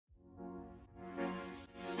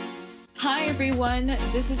Hi, everyone.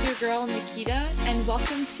 This is your girl, Nikita, and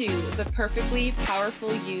welcome to the Perfectly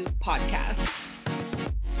Powerful You podcast.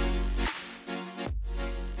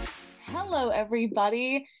 Hello,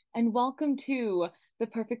 everybody, and welcome to the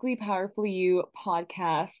Perfectly Powerful You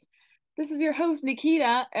podcast. This is your host,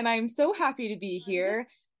 Nikita, and I'm so happy to be here.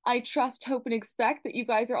 I trust, hope, and expect that you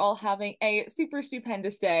guys are all having a super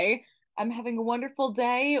stupendous day. I'm having a wonderful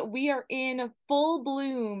day. We are in full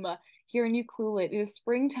bloom here in Ucluelet. It is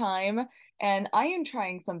springtime, and I am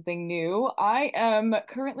trying something new. I am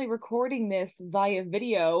currently recording this via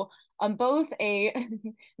video on both a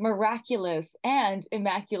miraculous and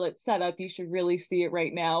immaculate setup. You should really see it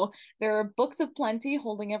right now. There are books of plenty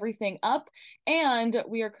holding everything up, and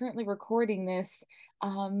we are currently recording this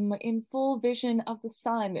in full vision of the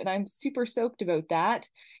sun, and I'm super stoked about that.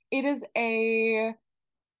 It is a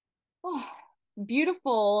Oh,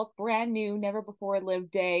 beautiful, brand new, never before lived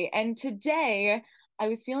day. And today I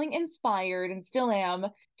was feeling inspired and still am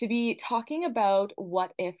to be talking about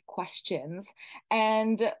what if questions.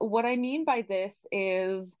 And what I mean by this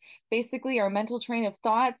is basically our mental train of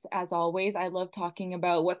thoughts. As always, I love talking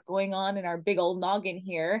about what's going on in our big old noggin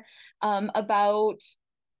here, about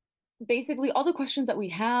basically all the questions that we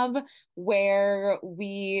have where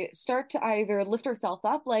we start to either lift ourselves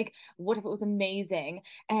up, like, what if it was amazing?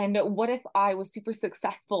 And what if I was super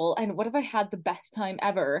successful? And what if I had the best time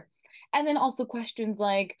ever? And then also questions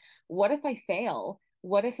like, what if I fail?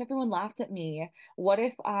 What if everyone laughs at me? What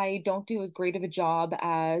if I don't do as great of a job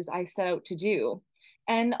as I set out to do?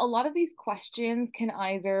 And a lot of these questions can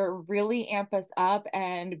either really amp us up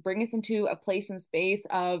and bring us into a place and space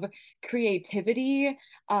of creativity,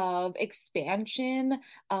 of expansion,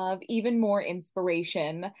 of even more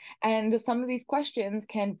inspiration. And some of these questions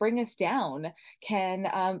can bring us down,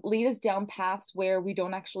 can lead us down paths where we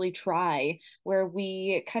don't actually try, where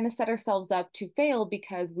we kind of set ourselves up to fail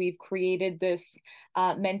because we've created this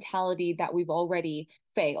mentality that we've already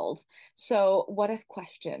failed. So, what if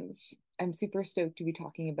questions? I'm super stoked to be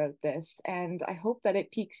talking about this, and I hope that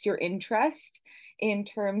it piques your interest in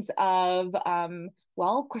terms of,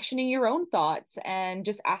 well, questioning your own thoughts and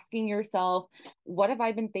just asking yourself, what have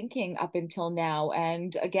I been thinking up until now?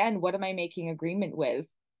 And again, what am I making agreement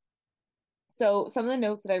with? So some of the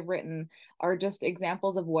notes that I've written are just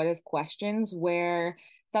examples of what if questions where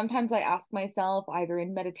sometimes I ask myself either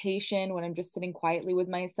in meditation when I'm just sitting quietly with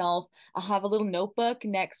myself, I'll have a little notebook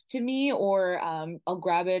next to me, or I'll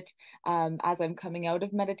grab it as I'm coming out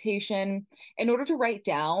of meditation in order to write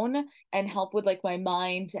down and help with like my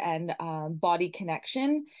mind and body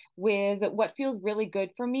connection with what feels really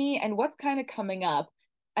good for me and what's kind of coming up.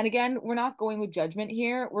 And again, we're not going with judgment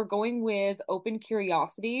here. We're going with open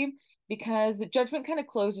curiosity because judgment kind of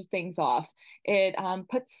closes things off. It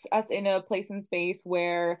puts us in a place and space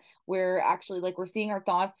where we're actually like we're seeing our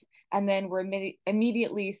thoughts and then we're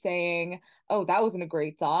immediately saying, oh, that wasn't a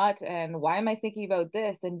great thought. And why am I thinking about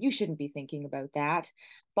this? And you shouldn't be thinking about that.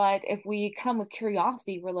 But if we come with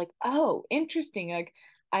curiosity, we're like, oh, interesting. Like,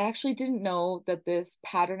 I actually didn't know that this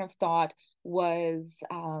pattern of thought was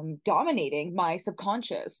dominating my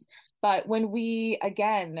subconscious. But when we,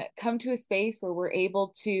 again, come to a space where we're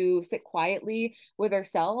able to sit quietly with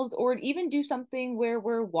ourselves or even do something where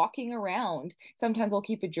we're walking around, sometimes I'll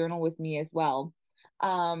keep a journal with me as well.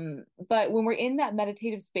 But when we're in that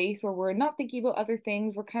meditative space where we're not thinking about other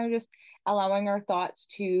things, we're kind of just allowing our thoughts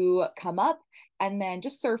to come up and then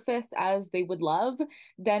just surface as they would love,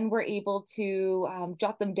 then we're able to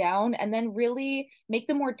jot them down and then really make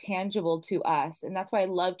them more tangible to us. And that's why I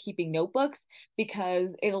love keeping notebooks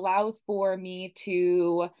because it allows for me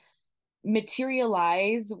to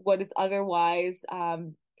materialize what is otherwise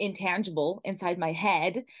intangible inside my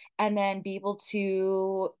head and then be able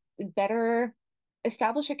to better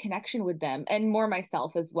establish a connection with them and more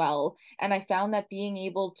myself as well. And I found that being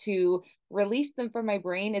able to release them from my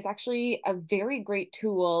brain is actually a very great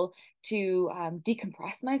tool to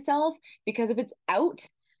decompress myself because if it's out,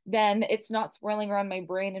 then it's not swirling around my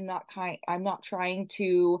brain and I'm not trying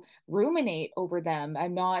to ruminate over them.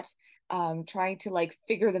 I'm not trying to like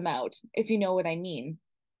figure them out, if you know what I mean.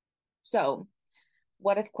 So,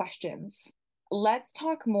 what if questions? Let's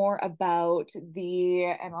talk more about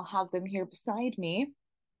and I'll have them here beside me.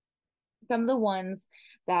 Some of the ones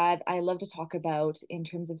that I love to talk about in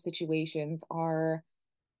terms of situations are,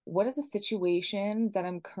 what if the situation that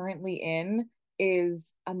I'm currently in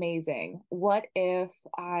is amazing? What if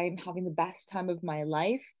I'm having the best time of my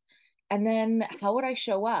life? And then how would I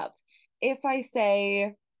show up? If I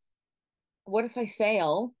say, what if I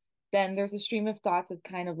fail? then there's a stream of thoughts of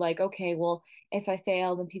kind of like, okay, well, if I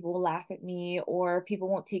fail, then people will laugh at me or people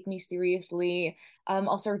won't take me seriously.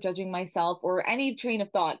 I'll start judging myself or any train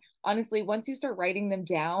of thought. Honestly, once you start writing them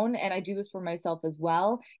down, and I do this for myself as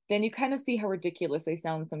well, then you kind of see how ridiculous they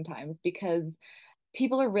sound sometimes because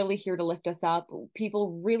people are really here to lift us up.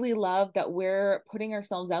 People really love that we're putting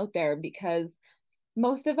ourselves out there because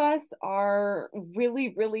most of us are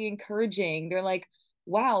really, really encouraging. They're like,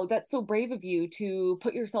 wow, that's so brave of you to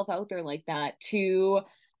put yourself out there like that, to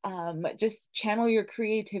just channel your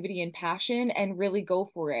creativity and passion and really go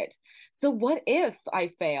for it. So, what if I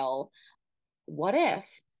fail? What if?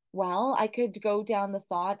 Well, I could go down the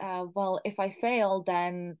thought of, well, if I fail,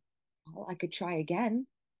 then well, I could try again.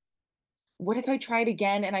 What if I tried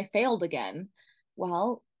again and I failed again?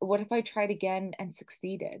 Well, what if I tried again and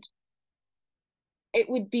succeeded? It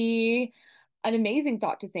would be an amazing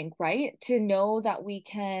thought to think, right? To know that we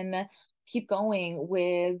can keep going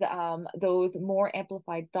with those more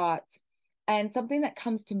amplified thoughts. And something that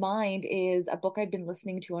comes to mind is a book I've been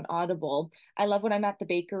listening to on Audible. I love when I'm at the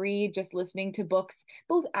bakery, just listening to books,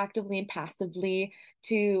 both actively and passively,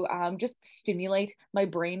 to just stimulate my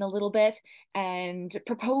brain a little bit and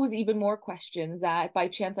propose even more questions that by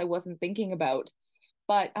chance I wasn't thinking about.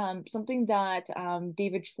 But something that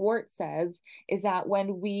David Schwartz says is that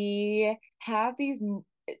when we have these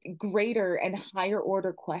greater and higher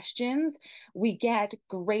order questions, we get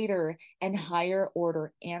greater and higher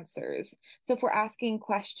order answers. So if we're asking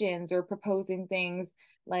questions or proposing things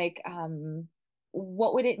like,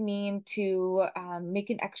 what would it mean to make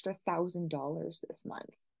an extra $1,000 this month?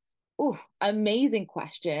 Ooh, amazing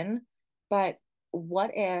question. But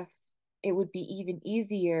what if it would be even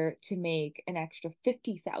easier to make an extra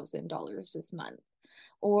 $50,000 this month?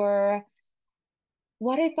 Or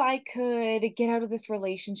what if I could get out of this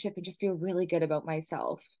relationship and just feel really good about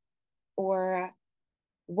myself? Or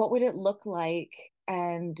what would it look like?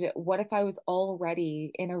 And what if I was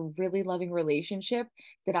already in a really loving relationship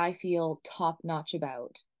that I feel top notch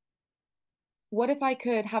about? What if I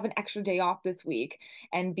could have an extra day off this week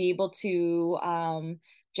and be able to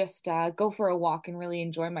just go for a walk and really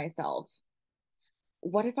enjoy myself?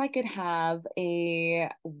 What if I could have a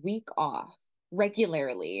week off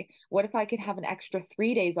regularly? What if I could have an extra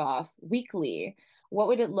 3 days off weekly? What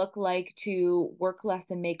would it look like to work less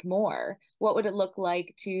and make more? What would it look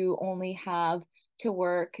like to only have to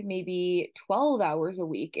work maybe 12 hours a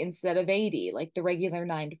week instead of 80, like the regular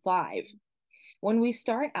 9 to 5? When we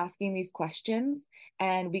start asking these questions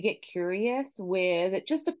and we get curious with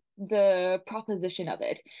just the proposition of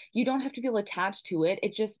it, you don't have to feel attached to it.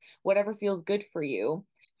 It just whatever feels good for you.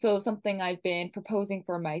 So, something I've been proposing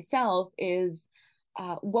for myself is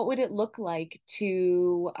what would it look like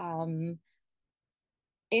to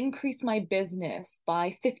increase my business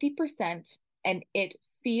by 50% and it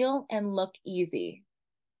feel and look easy?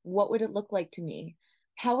 What would it look like to me?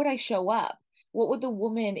 How would I show up? What would the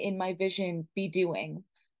woman in my vision be doing?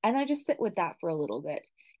 And I just sit with that for a little bit.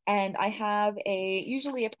 And I have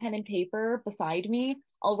usually a pen and paper beside me.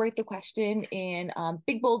 I'll write the question in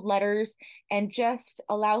big bold letters and just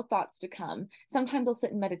allow thoughts to come. Sometimes I'll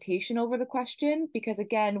sit in meditation over the question because,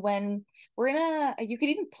 again, when we're you could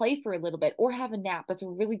even play for a little bit or have a nap. That's a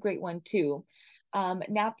really great one, too.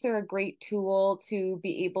 Naps are a great tool to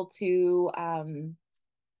be able to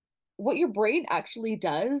what your brain actually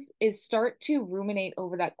does is start to ruminate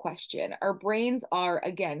over that question. Our brains are,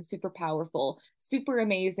 again, super powerful, super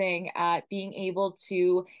amazing at being able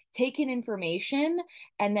to take in information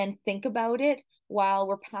and then think about it while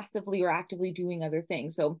we're passively or actively doing other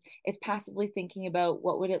things. So it's passively thinking about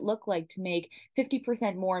what would it look like to make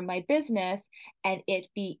 50% more in my business and it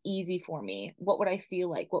be easy for me? What would I feel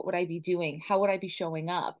like? What would I be doing? How would I be showing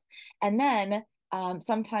up? And then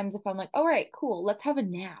sometimes if I'm like, all right, cool, let's have a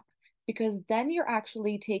nap because then you're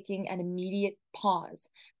actually taking an immediate pause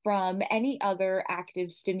from any other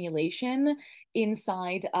active stimulation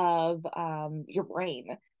inside of your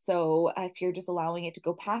brain. So if you're just allowing it to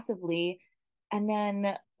go passively, and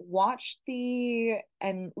then watch the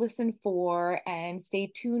and listen for and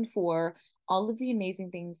stay tuned for all of the amazing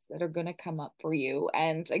things that are going to come up for you.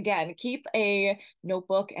 And again, keep a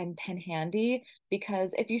notebook and pen handy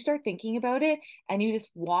because if you start thinking about it and you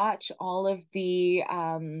just watch all of the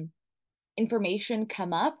information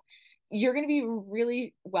come up, you're going to be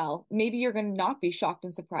really, well, maybe you're going to not be shocked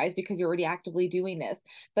and surprised because you're already actively doing this,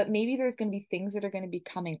 but maybe there's going to be things that are going to be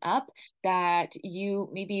coming up that you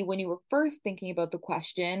maybe when you were first thinking about the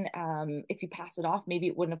question, if you pass it off, maybe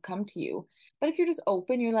it wouldn't have come to you. But if you're just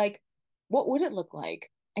open, you're like, what would it look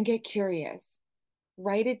like? And get curious.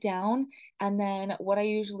 write it down. And then what I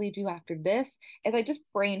usually do after this is I just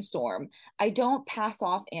brainstorm. I don't pass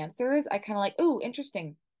off answers. I kind of like, oh,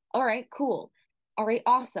 interesting. All right, cool. All right,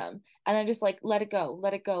 awesome. And then just like let it go,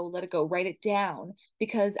 let it go, let it go, write it down.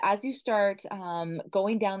 Because as you start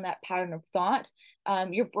going down that pattern of thought,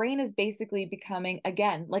 your brain is basically becoming,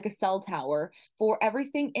 again, like a cell tower for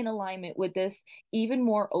everything in alignment with this even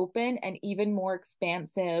more open and even more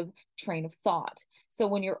expansive train of thought. So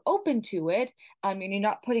when you're open to it, and you're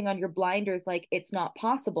not putting on your blinders like it's not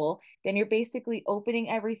possible, then you're basically opening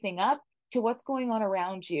everything up to what's going on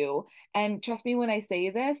around you. And trust me when I say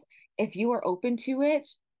this, if you are open to it,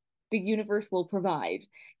 the universe will provide.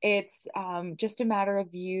 It's just a matter of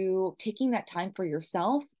you taking that time for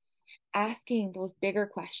yourself, asking those bigger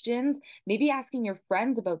questions, maybe asking your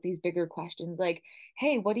friends about these bigger questions, like,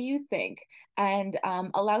 hey, what do you think? And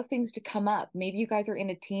allow things to come up. Maybe you guys are in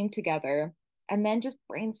a team together. And then just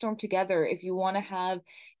brainstorm together if you want to have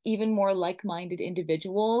even more like minded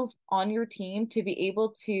individuals on your team to be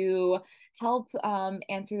able to help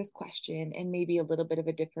answer this question in maybe a little bit of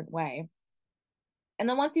a different way. And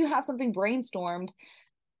then once you have something brainstormed,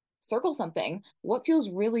 circle something. What feels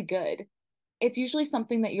really good? It's usually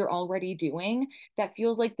something that you're already doing that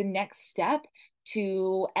feels like the next step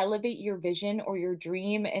to elevate your vision or your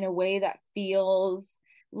dream in a way that feels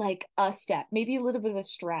like a step, maybe a little bit of a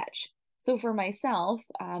stretch. So for myself,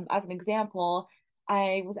 as an example,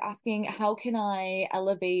 I was asking, how can I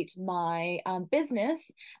elevate my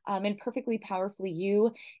business and perfectly powerfully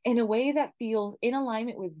you in a way that feels in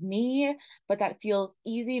alignment with me, but that feels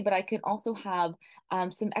easy, but I can also have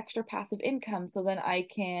some extra passive income so then I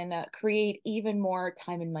can create even more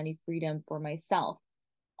time and money freedom for myself.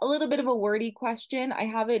 A little bit of a wordy question. I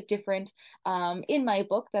have it different in my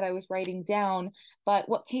book that I was writing down, but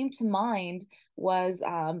what came to mind was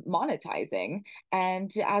monetizing.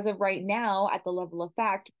 And as of right now, at the level of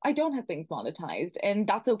fact, I don't have things monetized, and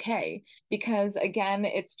that's okay because again,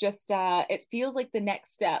 it's just it feels like the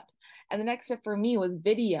next step. And the next step for me was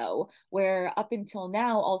video, where up until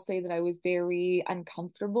now, I'll say that I was very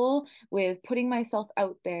uncomfortable with putting myself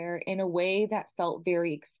out there in a way that felt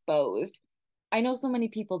very exposed. I know so many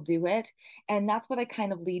people do it. And that's what I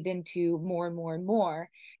kind of lead into more and more and more.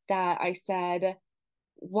 That I said,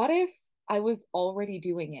 what if I was already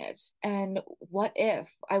doing it? And what if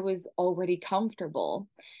I was already comfortable?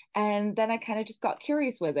 And then I kind of just got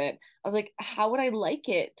curious with it. I was like, how would I like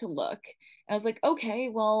it to look? And I was like, okay,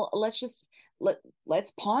 well,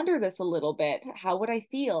 let's ponder this a little bit. How would I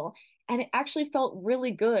feel? And it actually felt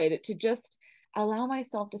really good to just allow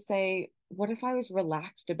myself to say, what if I was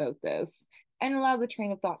relaxed about this? And allow the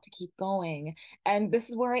train of thought to keep going. And this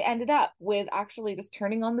is where I ended up with actually just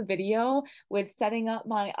turning on the video, with setting up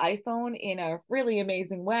my iPhone in a really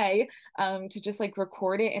amazing way to just like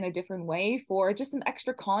record it in a different way for just some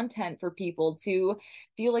extra content for people to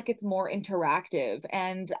feel like it's more interactive.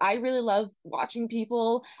 And I really love watching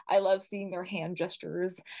people. I love seeing their hand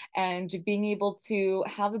gestures and being able to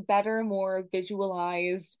have a better, more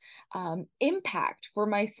visualized impact for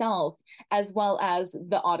myself as well as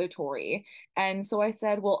the auditory. And so I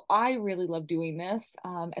said, well, I really love doing this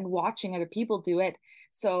and watching other people do it.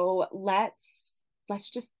 So let's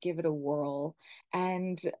just give it a whirl.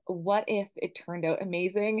 And what if it turned out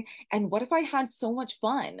amazing? And what if I had so much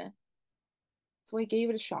fun? So I gave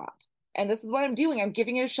it a shot. And this is what I'm doing. I'm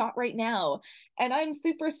giving it a shot right now. And I'm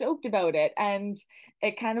super stoked about it. And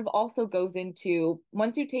it kind of also goes into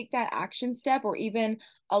once you take that action step, or even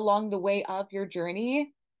along the way of your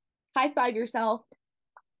journey, high five yourself,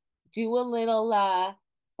 do a little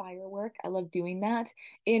firework. I love doing that.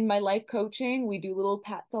 In my life coaching, we do little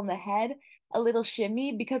pats on the head, a little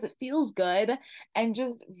shimmy because it feels good, and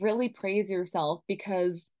just really praise yourself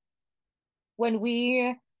because when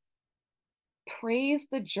we praise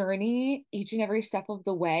the journey each and every step of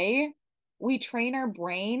the way, we train our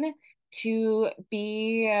brain to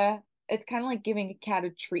be it's kind of like giving a cat a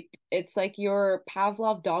treat. It's like you're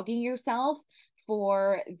Pavlov dogging yourself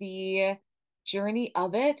for the journey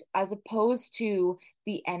of it as opposed to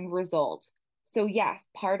the end result. So yes,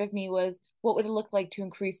 part of me was, what would it look like to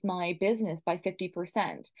increase my business by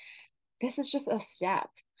 50%? This is just a step.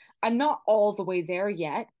 I'm not all the way there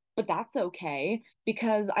yet, but that's okay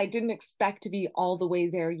because I didn't expect to be all the way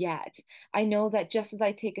there yet. I know that just as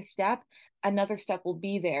I take a step, another step will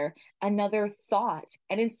be there. Another thought,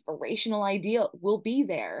 an inspirational idea will be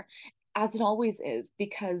there, as it always is,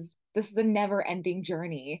 because this is a never ending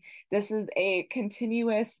journey. This is a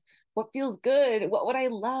continuous, what feels good? What would I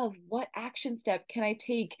love? What action step can I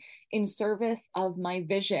take in service of my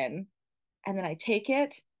vision? And then I take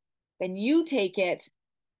it, then you take it,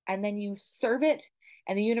 and then you serve it,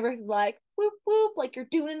 and the universe is like, whoop, whoop, like you're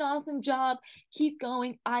doing an awesome job. Keep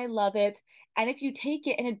going. I love it. And if you take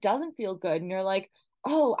it and it doesn't feel good and you're like,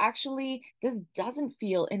 oh, actually, this doesn't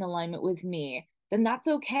feel in alignment with me, then that's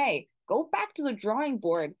okay. Go back to the drawing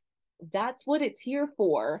board. That's what it's here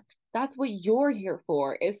for. That's what you're here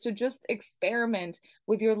for, is to just experiment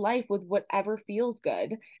with your life with whatever feels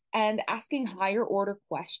good, and asking higher order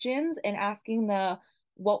questions and asking the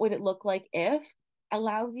what would it look like if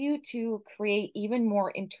allows you to create even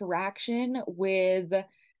more interaction with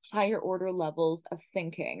higher order levels of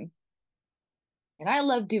thinking. And I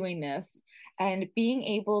love doing this and being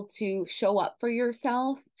able to show up for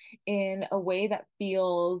yourself in a way that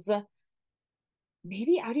feels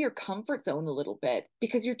maybe out of your comfort zone a little bit,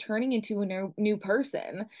 because you're turning into a new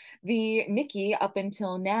person. The Nikki up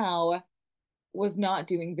until now was not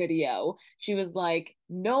doing video. She was like,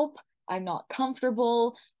 nope, I'm not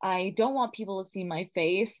comfortable. I don't want people to see my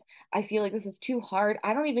face. I feel like this is too hard.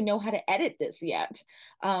 I don't even know how to edit this yet.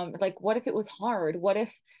 Like, what if it was hard? What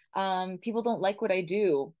if people don't like what I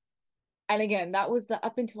do? And again, that was the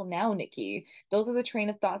up until now Nikki. Those are the train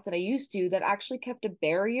of thoughts that I used to that actually kept a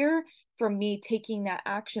barrier from me taking that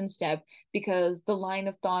action step, because the line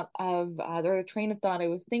of thought of, or the train of thought I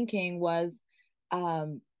was thinking was,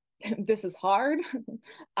 um, this is hard.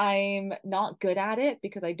 I'm not good at it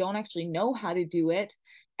because I don't actually know how to do it.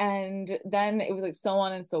 And then it was like so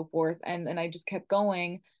on and so forth. And I just kept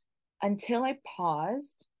going until I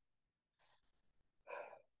paused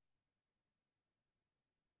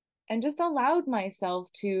and just allowed myself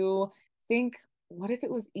to think, what if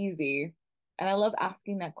it was easy? And I love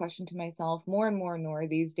asking that question to myself more and more and more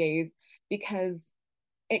these days, because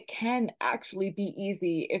it can actually be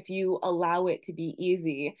easy if you allow it to be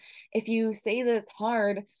easy. If you say that it's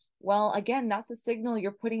hard, well, again, that's a signal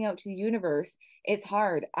you're putting out to the universe. It's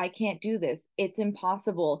hard. I can't do this. It's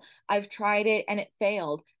impossible. I've tried it and it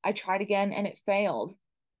failed. I tried again and it failed.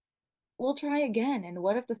 We'll try again. And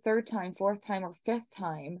what if the third time, fourth time, or fifth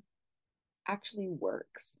time actually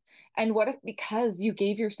works? And what if, because you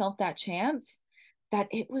gave yourself that chance, that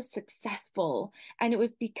it was successful? And it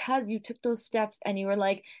was because you took those steps and you were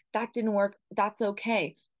like, that didn't work. That's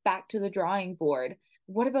okay. Back to the drawing board.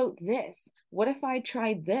 What about this? What if I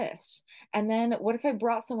tried this? And then what if I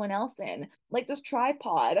brought someone else in? Like this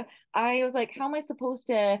tripod. I was like, how am I supposed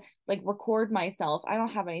to like record myself? I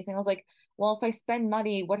don't have anything. I was like, well, if I spend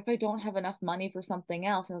money, what if I don't have enough money for something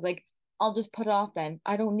else? And I was like, I'll just put it off then.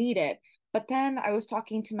 I don't need it. But then I was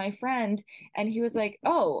talking to my friend and he was like,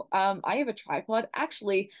 oh, I have a tripod.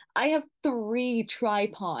 Actually, I have three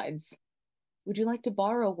tripods. Would you like to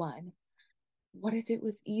borrow one? What if it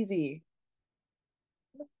was easy?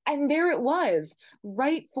 And there it was,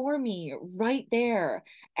 right for me, right there.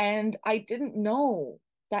 And I didn't know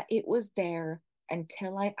that it was there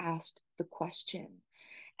until I asked the question.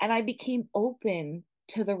 And I became open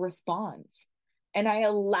to the response. And I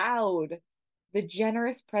allowed the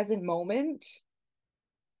generous present moment,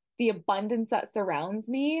 the abundance that surrounds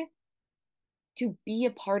me, to be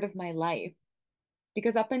a part of my life.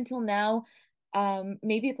 Because up until now,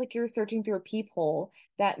 maybe it's like you're searching through a peephole,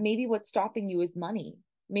 that maybe what's stopping you is money.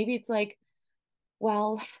 Maybe it's like,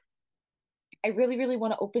 well, I really, really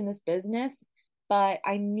want to open this business, but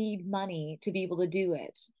I need money to be able to do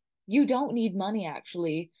it. You don't need money,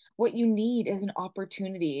 actually. What you need is an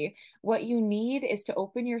opportunity. What you need is to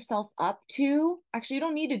open yourself up to, actually, you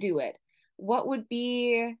don't need to do it. What would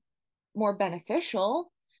be more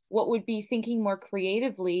beneficial? What would be thinking more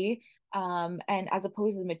creatively, and as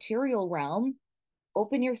opposed to the material realm?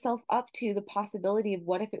 Open yourself up to the possibility of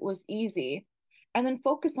what if it was easy, and then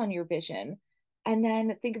focus on your vision. And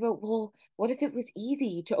then think about, well, what if it was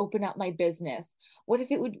easy to open up my business? What if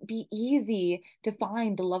it would be easy to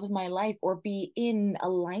find the love of my life or be in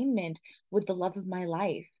alignment with the love of my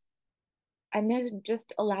life? And then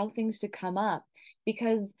just allow things to come up,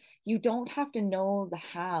 because you don't have to know the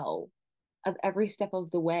how of every step of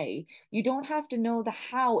the way. You don't have to know the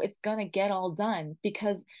how it's gonna get all done,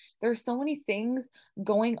 because there's so many things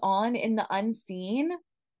going on in the unseen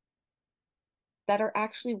that are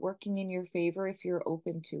actually working in your favor if you're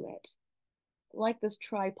open to it. Like this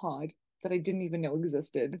tripod that I didn't even know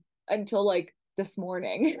existed until like this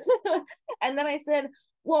morning. And then I said,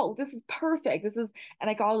 whoa, this is perfect. This is, and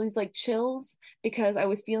I got all these like chills because I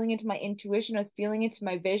was feeling into my intuition, I was feeling into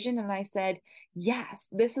my vision. And I said, yes,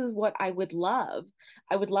 this is what I would love.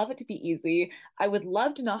 I would love it to be easy. I would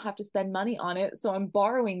love to not have to spend money on it. So I'm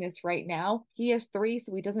borrowing this right now. He has three,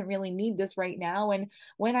 so he doesn't really need this right now. And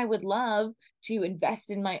when I would love to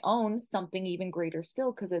invest in my own something even greater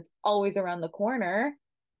still, because it's always around the corner.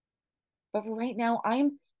 But for right now,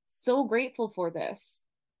 I'm so grateful for this.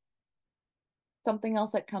 something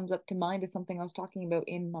else that comes up to mind is something I was talking about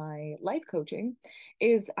in my life coaching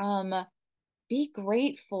is be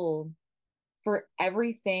grateful for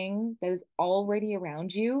everything that is already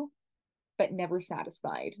around you, but never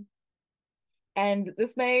satisfied. And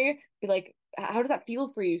this may be like, how does that feel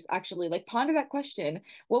for you actually? Like, ponder that question.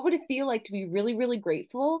 What would it feel like to be really, really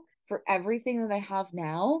grateful for everything that I have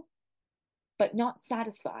now, but not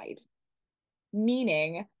satisfied?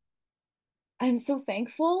 Meaning, I'm so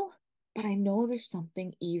thankful, but I know there's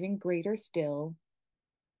something even greater still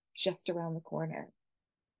just around the corner.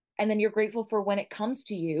 And then you're grateful for when it comes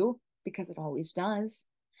to you, because it always does.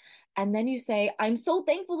 And then you say, I'm so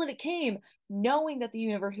thankful that it came, knowing that the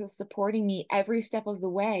universe is supporting me every step of the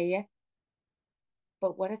way.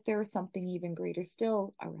 But what if there was something even greater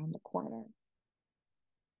still around the corner?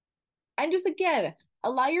 And just again,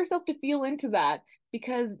 allow yourself to feel into that,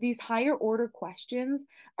 because these higher order questions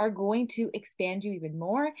are going to expand you even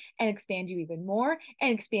more and expand you even more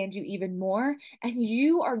and expand you even more. And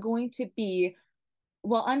you are going to be,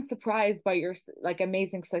 well, unsurprised by your like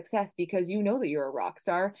amazing success, because you know that you're a rock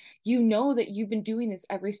star. You know that you've been doing this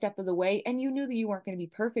every step of the way, and you knew that you weren't going to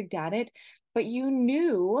be perfect at it, but you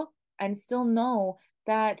knew and still know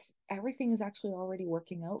that everything is actually already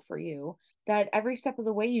working out for you. That every step of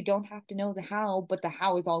the way, you don't have to know the how, but the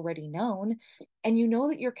how is already known. And you know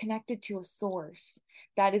that you're connected to a source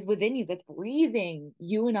that is within you, that's breathing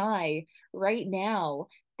you and I right now,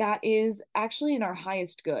 that is actually in our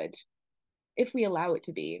highest good if we allow it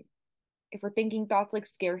to be. If we're thinking thoughts like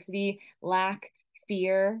scarcity, lack,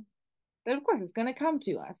 fear, then of course it's going to come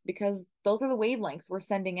to us, because those are the wavelengths we're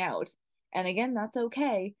sending out. And again, that's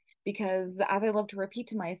okay, because as I love to repeat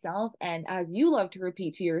to myself, and as you love to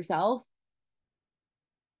repeat to yourself,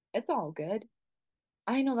 it's all good.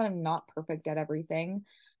 I know that I'm not perfect at everything.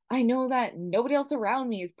 I know that nobody else around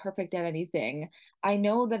me is perfect at anything. I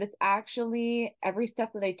know that it's actually every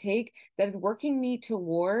step that I take that is working me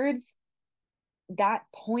towards that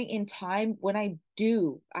point in time when I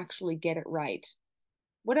do actually get it right,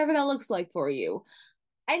 whatever that looks like for you.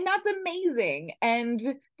 And that's amazing. And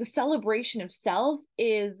the celebration of self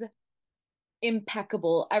is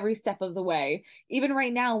impeccable every step of the way. Even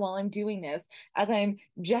right now, while I'm doing this, as I'm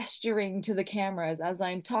gesturing to the cameras, as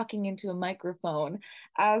I'm talking into a microphone,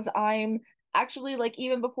 as I'm actually, like,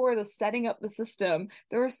 even before the setting up the system,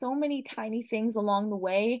 there are so many tiny things along the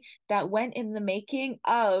way that went in the making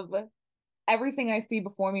of everything I see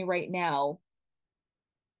before me right now.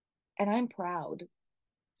 And I'm proud.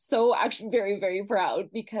 So actually very, very proud,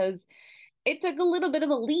 because it took a little bit of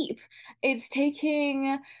a leap. It's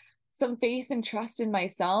taking some faith and trust in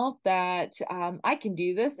myself that I can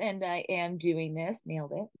do this, and I am doing this.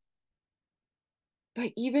 Nailed it.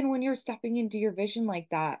 But even when you're stepping into your vision like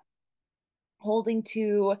that, holding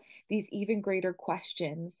to these even greater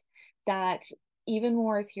questions, that even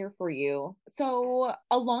more is here for you. So,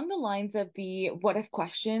 along the lines of the what if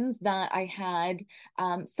questions that I had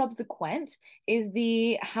subsequent is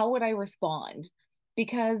the how would I respond?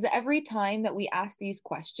 Because every time that we ask these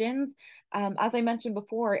questions, as I mentioned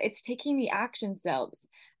before, it's taking the action steps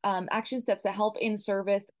that help in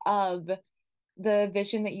service of the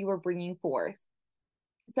vision that you are bringing forth.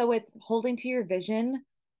 So it's holding to your vision.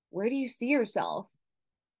 Where do you see yourself?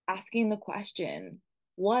 Asking the question,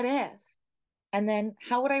 what if? And then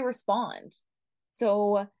how would I respond?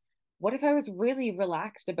 So, what if I was really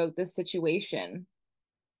relaxed about this situation?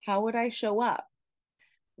 How would I show up?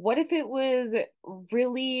 What if it was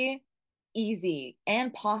really easy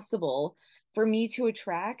and possible for me to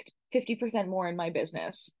attract 50% more in my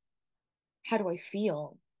business? How do I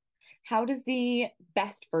feel? How does the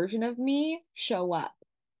best version of me show up?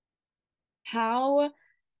 How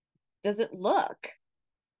does it look?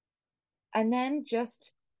 And then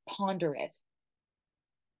just ponder it.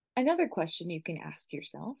 Another question you can ask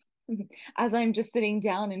yourself, as I'm just sitting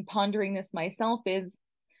down and pondering this myself, is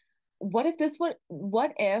what if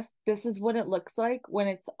this is what it looks like when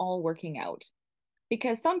it's all working out?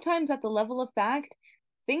 Because sometimes at the level of fact,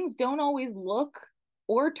 things don't always look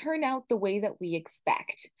or turn out the way that we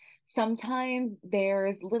expect. Sometimes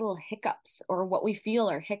there's little hiccups, or what we feel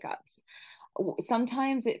are hiccups.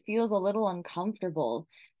 Sometimes it feels a little uncomfortable.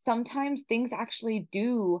 Sometimes things actually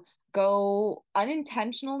do go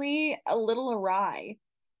unintentionally a little awry.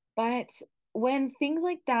 But when things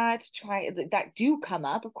like that do come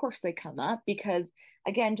up, of course they come up, because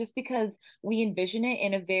again, just because we envision it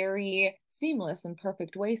in a very seamless and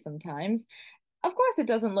perfect way sometimes, of course it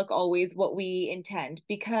doesn't look always what we intend,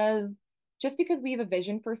 because just because we have a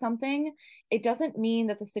vision for something, it doesn't mean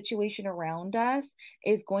that the situation around us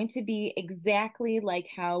is going to be exactly like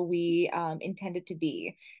how we intend it to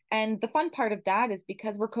be. And the fun part of that is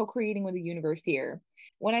because we're co-creating with the universe here.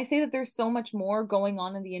 When I say that there's so much more going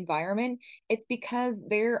on in the environment, it's because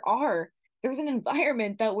there's an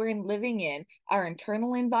environment that we're living in, our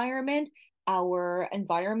internal environment, our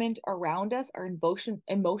environment around us, our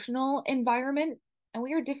emotional environment. And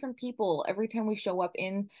we are different people every time we show up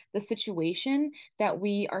in the situation that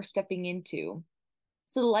we are stepping into.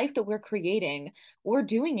 So the life that we're creating, we're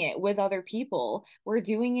doing it with other people. We're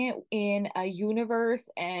doing it in a universe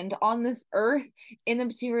and on this earth in the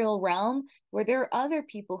material realm where there are other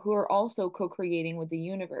people who are also co-creating with the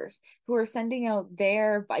universe, who are sending out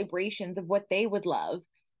their vibrations of what they would love.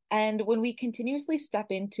 And when we continuously step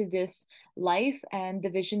into this life and the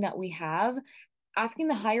vision that we have, asking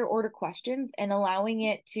the higher order questions and allowing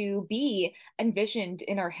it to be envisioned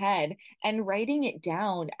in our head and writing it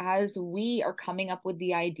down as we are coming up with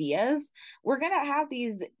the ideas, we're going to have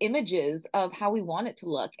these images of how we want it to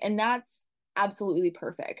look. And that's absolutely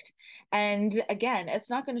perfect. And again, it's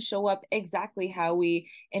not going to show up exactly how we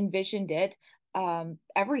envisioned it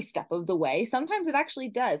every step of the way. Sometimes it actually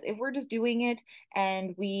does. If we're just doing it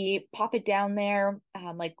and we pop it down there,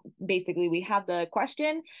 like basically we have the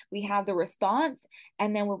question, we have the response,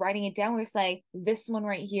 and then we're writing it down. We're saying, this one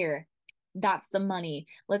right here, that's the money.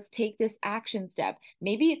 Let's take this action step.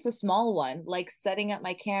 Maybe it's a small one, like setting up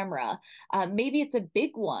my camera. Maybe it's a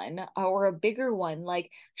big one or a bigger one, like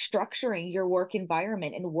structuring your work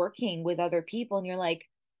environment and working with other people. And you're like,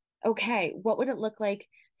 okay, what would it look like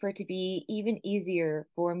for it to be even easier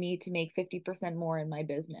for me to make 50% more in my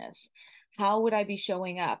business? How would I be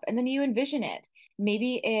showing up? And then you envision it.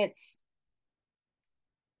 Maybe it's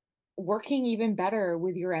working even better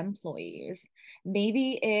with your employees.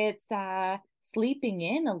 Maybe it's sleeping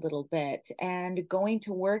in a little bit and going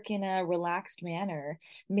to work in a relaxed manner.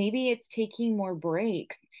 Maybe it's taking more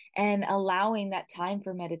breaks and allowing that time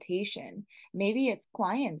for meditation. Maybe it's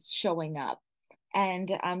clients showing up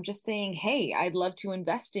and I'm just saying, hey, I'd love to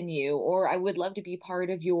invest in you, or I would love to be part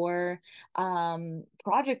of your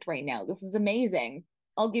project right now. This is amazing.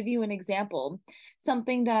 I'll give you an example.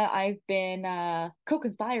 Something that I've been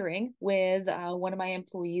co-conspiring with one of my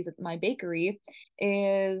employees at my bakery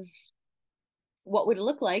is what would it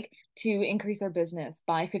look like to increase our business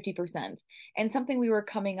by 50%? And something we were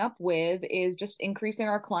coming up with is just increasing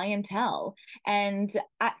our clientele. And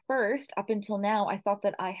at first, up until now, I thought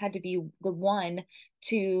that I had to be the one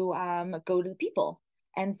to go to the people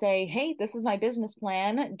and say, hey, this is my business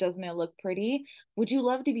plan. Doesn't it look pretty? Would you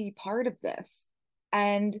love to be part of this?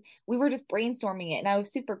 And we were just brainstorming it, and I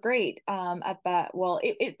was super great at that. Well,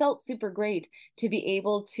 it felt super great to be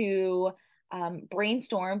able to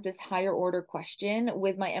brainstorm this higher order question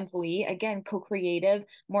with my employee. Again, co-creative,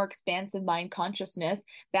 more expansive mind consciousness,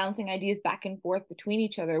 bouncing ideas back and forth between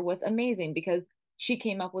each other was amazing because she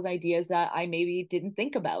came up with ideas that I maybe didn't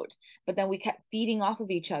think about. But then we kept feeding off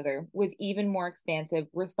of each other with even more expansive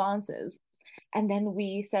responses. And then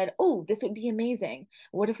we said, oh, this would be amazing.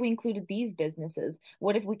 What if we included these businesses?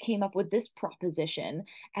 What if we came up with this proposition?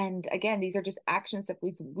 And again, these are just action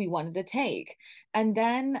steps we wanted to take. And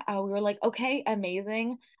then we were like, okay,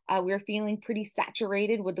 amazing. We were feeling pretty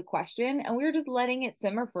saturated with the question, and we were just letting it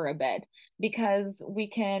simmer for a bit because we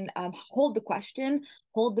can hold the question,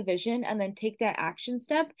 hold the vision, and then take that action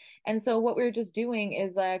step. And so what we were just doing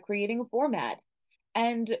is creating a format.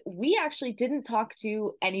 And we actually didn't talk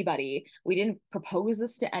to anybody. We didn't propose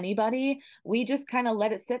this to anybody. We just kind of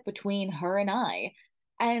let it sit between her and I.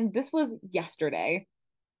 And this was yesterday.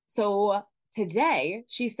 So today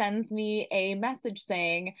she sends me a message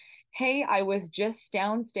saying, hey, I was just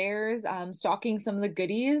downstairs stocking some of the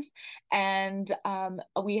goodies, and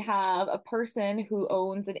we have a person who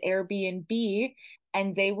owns an Airbnb,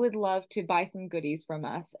 and they would love to buy some goodies from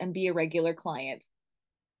us and be a regular client.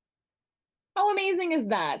 How amazing is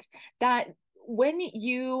that? That when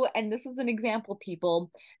you, and this is an example,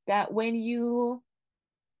 people, that when you,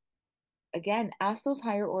 again, ask those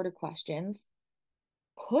higher order questions,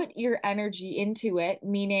 put your energy into it,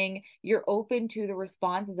 meaning you're open to the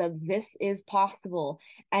responses of this is possible.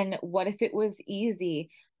 And what if it was easy?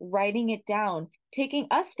 Writing it down, taking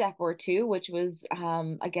a step or two, which was,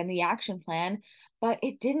 again, the action plan, but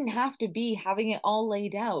it didn't have to be having it all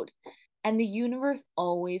laid out. And the universe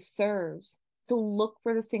always serves. So look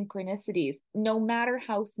for the synchronicities, no matter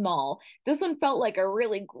how small. This one felt like a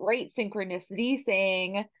really great synchronicity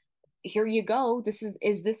saying, here you go.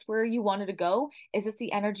 Is this where you wanted to go? Is this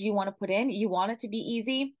the energy you want to put in? You want it to be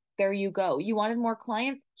easy? There you go. You wanted more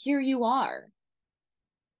clients? Here you are.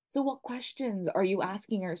 So, what questions are you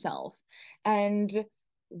asking yourself? And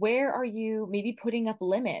where are you maybe putting up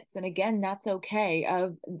limits? And again, that's okay.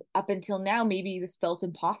 Up until now, maybe this felt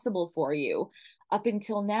impossible for you. Up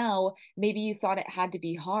until now, maybe you thought it had to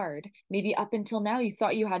be hard. Maybe up until now, you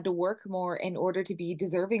thought you had to work more in order to be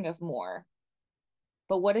deserving of more.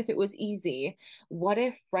 But what if it was easy? What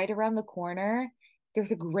if right around the corner,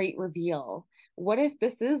 there's a great reveal? What if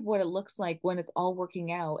this is what it looks like when it's all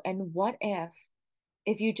working out? And what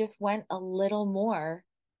if you just went a little more,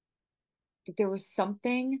 that there was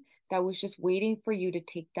something that was just waiting for you to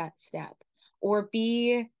take that step or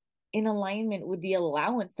be in alignment with the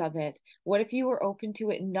allowance of it? What if you were open to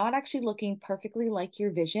it not actually looking perfectly like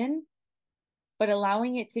your vision, but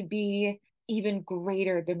allowing it to be even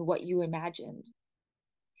greater than what you imagined?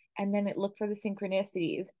 And then it look for the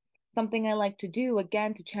synchronicities. Something I like to do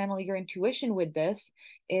again to channel your intuition with this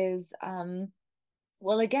is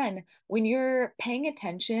well, again, when you're paying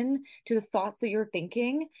attention to the thoughts that you're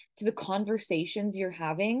thinking, to the conversations you're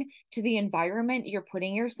having, to the environment you're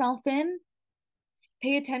putting yourself in,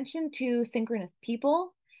 pay attention to synchronous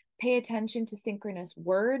people, pay attention to synchronous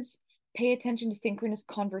words, pay attention to synchronous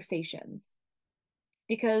conversations,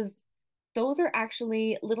 because those are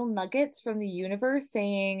actually little nuggets from the universe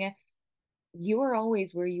saying, you are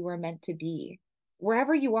always where you are meant to be.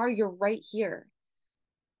 Wherever you are, you're right here.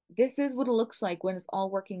 This is what it looks like when it's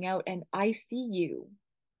all working out, and I see you.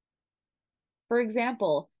 For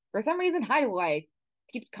example, for some reason, Hideaway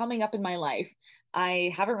keeps coming up in my life.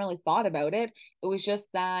 I haven't really thought about it. It was just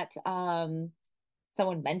that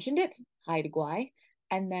someone mentioned it, Hideaway,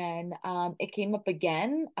 and then it came up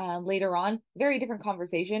again later on. Very different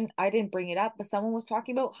conversation. I didn't bring it up, but someone was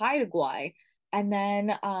talking about Hideaway. And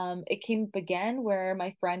then it came up again where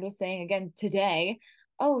my friend was saying again today,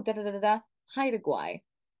 oh, da da da da da, Hideaway.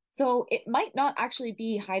 So it might not actually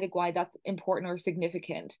be Haida Gwaii that's important or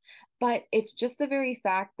significant, but it's just the very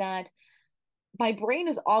fact that my brain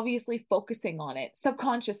is obviously focusing on it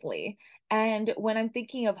subconsciously. And when I'm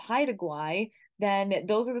thinking of Haida Gwaii, then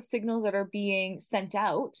those are the signals that are being sent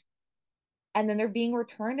out, and then they're being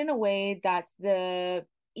returned in a way that's the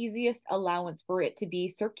easiest allowance for it to be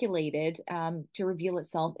circulated to reveal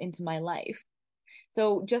itself into my life.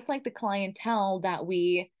 So just like the clientele that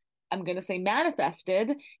I'm going to say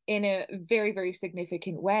manifested in a very, very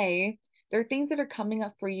significant way, there are things that are coming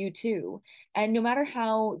up for you too. And no matter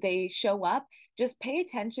how they show up, just pay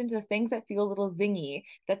attention to the things that feel a little zingy,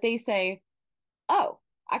 that they say, oh,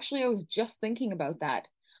 actually, I was just thinking about that.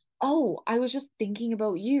 Oh, I was just thinking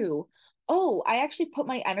about you. Oh, I actually put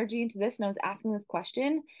my energy into this and I was asking this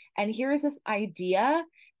question. And here's this idea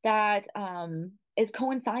that is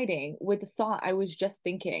coinciding with the thought I was just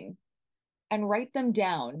thinking, and write them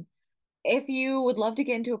down. If you would love to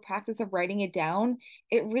get into a practice of writing it down,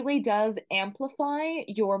 it really does amplify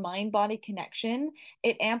your mind body connection.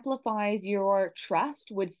 It amplifies your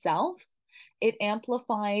trust with self. It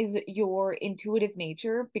amplifies your intuitive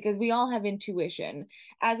nature because we all have intuition.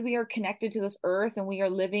 As we are connected to this earth and we are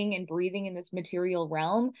living and breathing in this material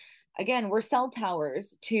realm, again, we're cell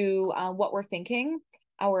towers to what we're thinking.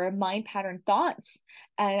 Our mind pattern thoughts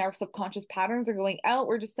and our subconscious patterns are going out.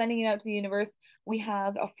 We're just sending it out to the universe. We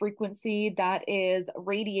have a frequency that is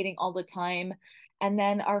radiating all the time. And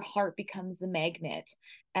then our heart becomes the magnet.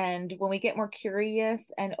 And when we get more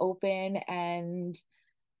curious and open and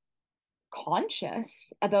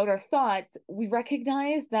conscious about our thoughts, we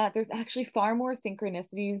recognize that there's actually far more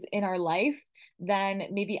synchronicities in our life than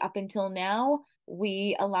maybe up until now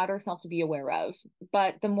we allowed ourselves to be aware of.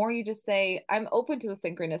 But the more you just say, I'm open to the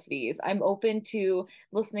synchronicities, I'm open to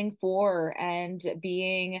listening for and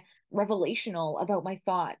being revelational about my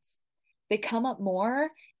thoughts, they come up more.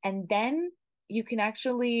 And then you can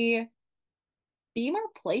actually be more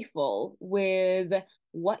playful with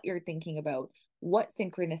what you're thinking about, what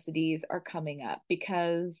synchronicities are coming up,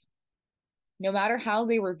 because no matter how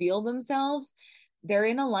they reveal themselves, they're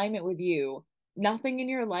in alignment with you. Nothing in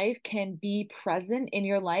your life can be present in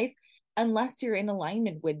your life unless you're in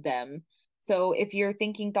alignment with them. So if you're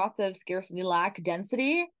thinking thoughts of scarcity, lack,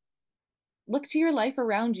 density, look to your life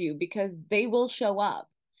around you because they will show up.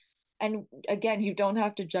 And again, you don't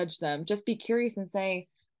have to judge them. Just be curious and say,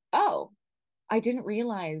 oh, I didn't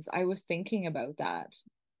realize I was thinking about that.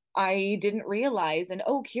 I didn't realize, and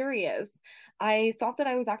oh, curious. I thought that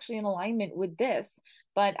I was actually in alignment with this,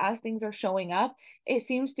 but as things are showing up, it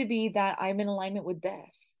seems to be that I'm in alignment with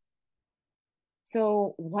this.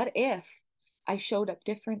 So, what if I showed up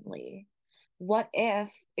differently? What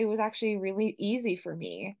if it was actually really easy for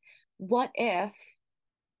me? What if,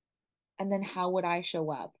 and then how would I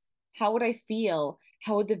show up? How would I feel?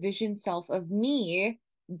 How would the vision self of me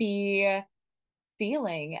be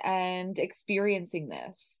feeling and experiencing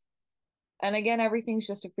this. And again, everything's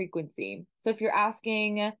just a frequency. So if you're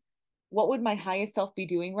asking, what would my highest self be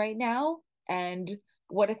doing right now? And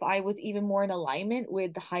what if I was even more in alignment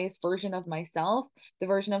with the highest version of myself, the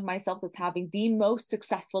version of myself that's having the most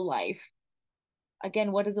successful life?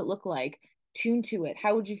 Again, what does it look like? Tune to it.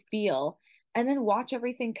 How would you feel? And then watch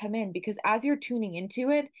everything come in, because as you're tuning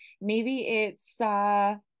into it, maybe it's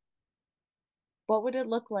what would it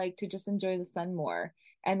look like to just enjoy the sun more?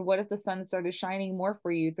 And what if the sun started shining more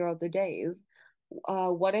for you throughout the days?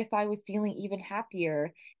 What if I was feeling even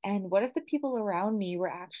happier? And what if the people around me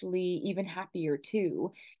were actually even happier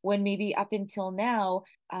too? When maybe up until now,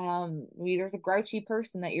 maybe there's a grouchy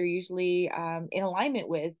person that you're usually in alignment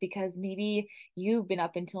with, because maybe you've been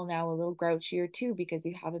up until now a little grouchier too because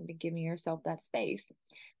you haven't been giving yourself that space.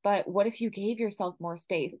 But what if you gave yourself more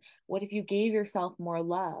space? What if you gave yourself more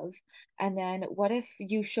love? And then what if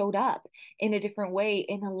you showed up in a different way,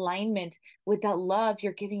 in alignment with that love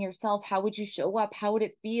you're giving yourself? How would you show up? How would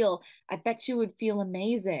it feel? I bet you would feel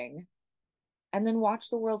amazing. And then watch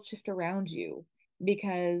the world shift around you,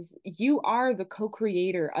 because you are the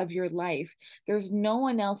co-creator of your life. There's no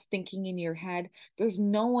one else thinking in your head. There's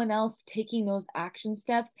no one else taking those action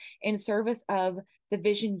steps in service of the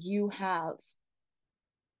vision you have.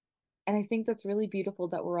 And I think that's really beautiful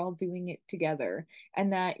that we're all doing it together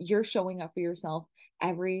and that you're showing up for yourself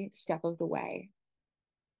every step of the way.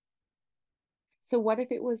 So, what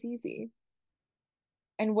if it was easy?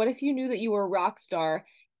 And what if you knew that you were a rock star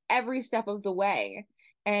every step of the way?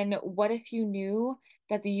 And what if you knew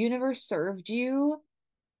that the universe served you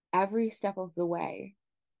every step of the way?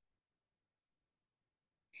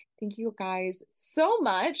 Thank you guys so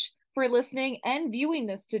much for listening and viewing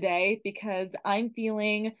this today, because I'm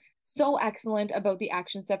feeling so excellent about the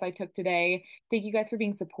action step I took today. Thank you guys for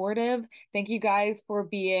being supportive. Thank you guys for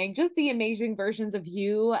being just the amazing versions of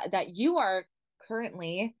you that you are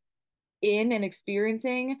currently in and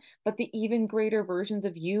experiencing, but the even greater versions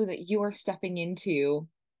of you that you are stepping into,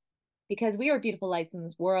 because we are beautiful lights in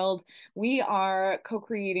this world. We are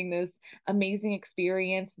co-creating this amazing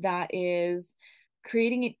experience that is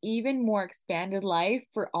creating an even more expanded life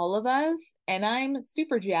for all of us. And I'm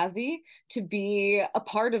super jazzy to be a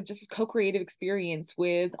part of just a co-creative experience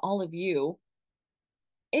with all of you.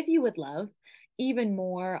 If you would love even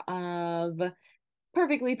more of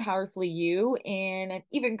Perfectly Powerfully You in an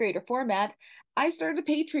even greater format, I started a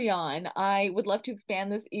Patreon. I would love to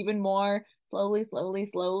expand this even more, slowly, slowly,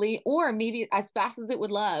 slowly, or maybe as fast as it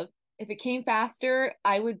would love. If it came faster,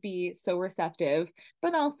 I would be so receptive,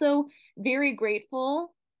 but also very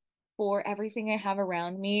grateful for everything I have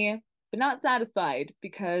around me, but not satisfied,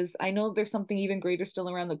 because I know there's something even greater still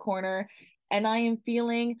around the corner. And I am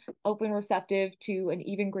feeling open, receptive to an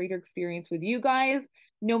even greater experience with you guys,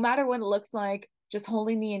 no matter what it looks like. Just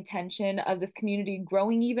holding the intention of this community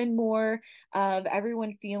growing even more, of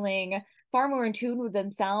everyone feeling far more in tune with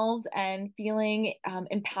themselves and feeling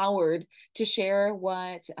empowered to share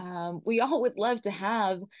what we all would love to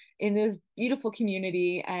have in this beautiful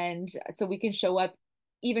community. And so we can show up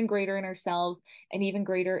even greater in ourselves and even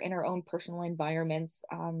greater in our own personal environments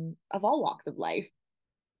of all walks of life.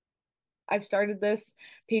 I've started this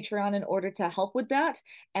Patreon in order to help with that.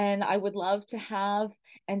 And I would love to have,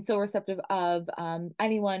 and so receptive of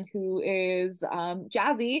anyone who is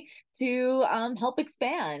jazzy to help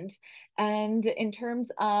expand. And in terms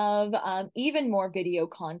of even more video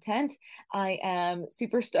content, I am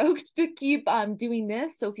super stoked to keep doing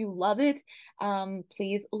this. So if you love it,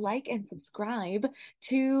 please like and subscribe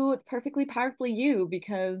to Perfectly Powerfully You,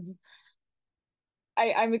 because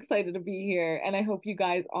I'm excited to be here, and I hope you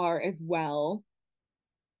guys are as well.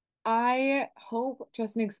 I hope,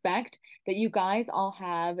 trust, and expect that you guys all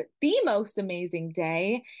have the most amazing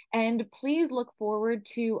day. And please look forward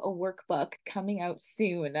to a workbook coming out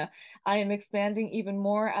soon. I am expanding even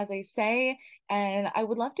more, as I say, and I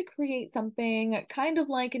would love to create something kind of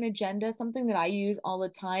like an agenda, something that I use all the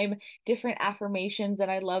time, different affirmations that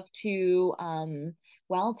I love to,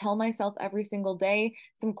 well, tell myself every single day,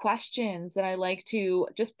 some questions that I like to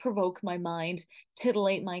just provoke my mind,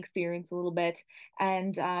 titillate my experience a little bit,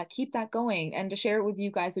 and keep that going. And to share it with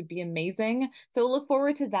you guys would be amazing. So look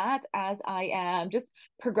forward to that as I am just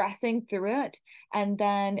progressing through it. And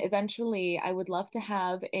then eventually, I would love to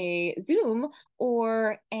have a Zoom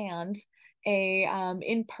or and a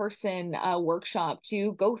in-person workshop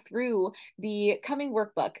to go through the coming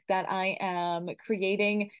workbook that I am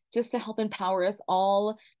creating, just to help empower us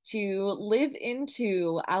all to live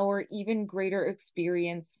into our even greater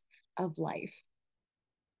experience of life.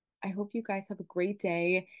 I hope you guys have a great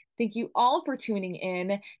day. Thank you all for tuning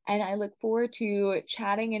in, and I look forward to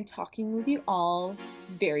chatting and talking with you all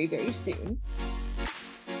very, very soon.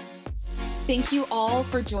 Thank you all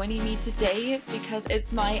for joining me today because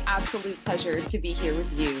it's my absolute pleasure to be here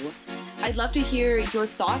with you. I'd love to hear your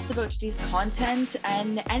thoughts about today's content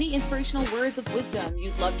and any inspirational words of wisdom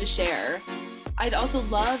you'd love to share. I'd also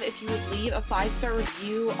love if you would leave a 5-star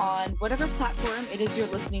review on whatever platform it is you're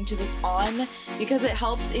listening to this on, because it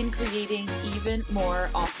helps in creating even more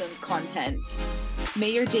awesome content. May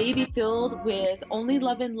your day be filled with only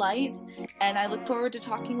love and light, and I look forward to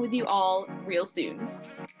talking with you all real soon.